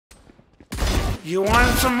You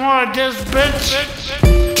want some more of this, bitch?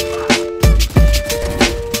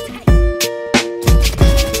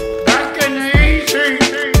 Back in the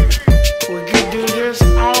 80s, we could do this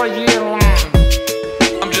all year long.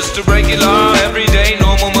 I'm just a regular, everyday,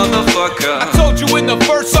 normal motherfucker. I told you in the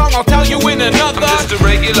first song, I'll tell you in another. I'm just a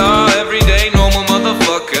regular, everyday, normal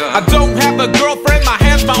motherfucker. I don't have a girlfriend, my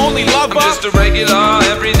hand's my only lover. I'm just a regular,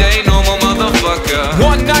 everyday, normal motherfucker.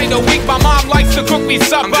 One night a week, my mom likes to cook me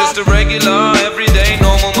supper. I'm just a regular, everyday,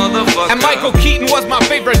 normal motherfucker. And Michael Keaton was my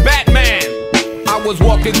favorite Batman. I was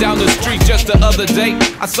walking down the street just the other day.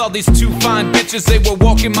 I saw these two fine bitches, they were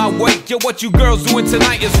walking my way. Yo, what you girls doing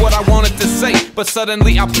tonight is what I wanted to say. But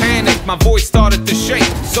suddenly I panicked, my voice started to shake.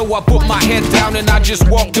 So I put my head down and I just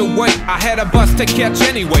walked away. I had a bus to catch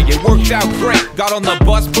anyway, it worked out great. Got on the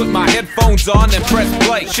bus, put my headphones on and pressed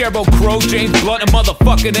play. Sheryl Crow, James Blunt, and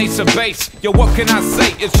motherfucking Ace of Base. Yo, what can I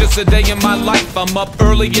say? It's just a day in my life. I'm up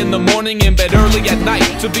early in the morning, in bed early at night.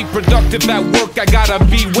 To be productive at work, I gotta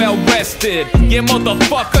be well rested. Yeah,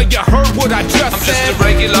 motherfucker, you heard what I just said. I'm just a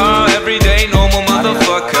regular, everyday, normal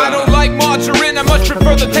motherfucker. I don't like margarine, I much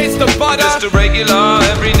prefer the taste of butter. I'm just a regular,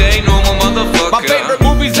 everyday, normal motherfucker. My favorite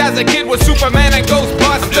movies as a kid were Superman and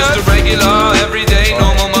Ghostbusters. I'm just a regular, everyday,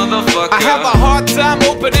 normal motherfucker. I have a hard time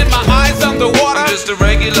opening my eyes underwater. I'm just a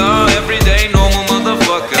regular, everyday, normal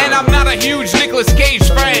motherfucker. And I'm not a huge Nicolas Cage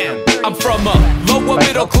fan. I'm from a lower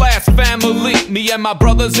middle class family. Me and my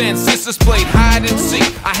brothers and sisters played hide and seek.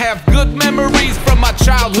 I have good memories from my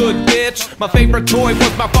childhood, bitch. My favorite toy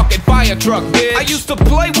was my fucking fire truck, bitch. I used to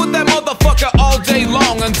play with that motherfucker all day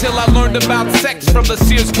long until I learned about sex from the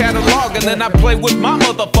Sears catalog. And then I played with my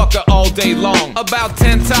motherfucker all day long. About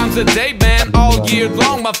 10 times a day, man, all year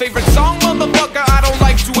long. My favorite song, motherfucker, I don't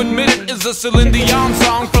like to admit it, is a Celine Dion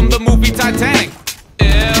song from the movie Titanic.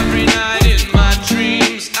 Every night in my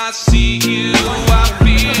dreams, I see you, I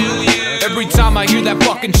feel you. Every time I hear that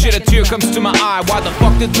fucking shit, a tear comes to my eye. Why the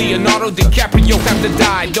fuck did Leonardo DiCaprio have to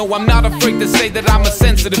die? No, I'm not afraid to say that I'm a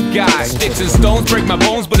sensitive guy. Sticks and stones break my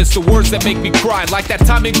bones, but it's the words that make me cry. Like that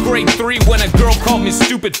time in grade 3 when a girl called me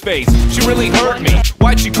stupid face. She really hurt me.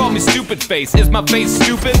 Why'd she call me stupid face? Is my face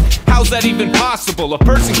stupid? How's that even possible? A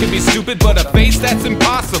person can be stupid, but a face, that's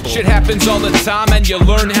impossible. Shit happens all the time and you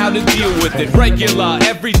learn how to deal with it. Regular,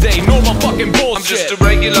 everyday, normal fucking bullshit. I'm just a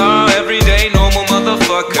regular, everyday, normal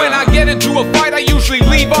motherfucker. When I get into a fight, I usually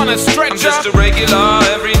leave on a stretcher. I'm just a regular,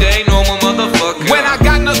 everyday, normal motherfucker. When I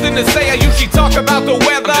got nothing to say, I usually talk about the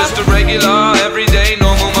weather. I'm just a regular, everyday,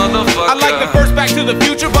 normal motherfucker. I like the first Back to the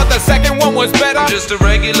Future, but the second one was better. I'm just a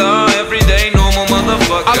regular, everyday, normal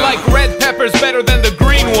motherfucker. I like red peppers better than the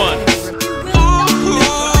green ones.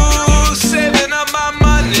 Ooh, saving up my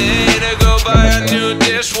money to go buy a new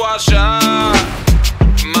dishwasher.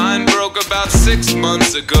 Mine broke about 6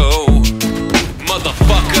 months ago.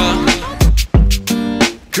 Motherfucker.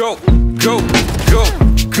 Go, go, go,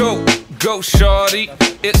 go, go, shorty.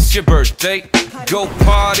 It's your birthday. Go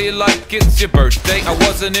party like it's your birthday. I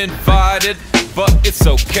wasn't invited, but it's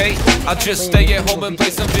okay. I'll just stay at home and play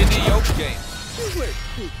some video games.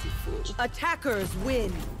 Attackers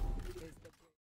win.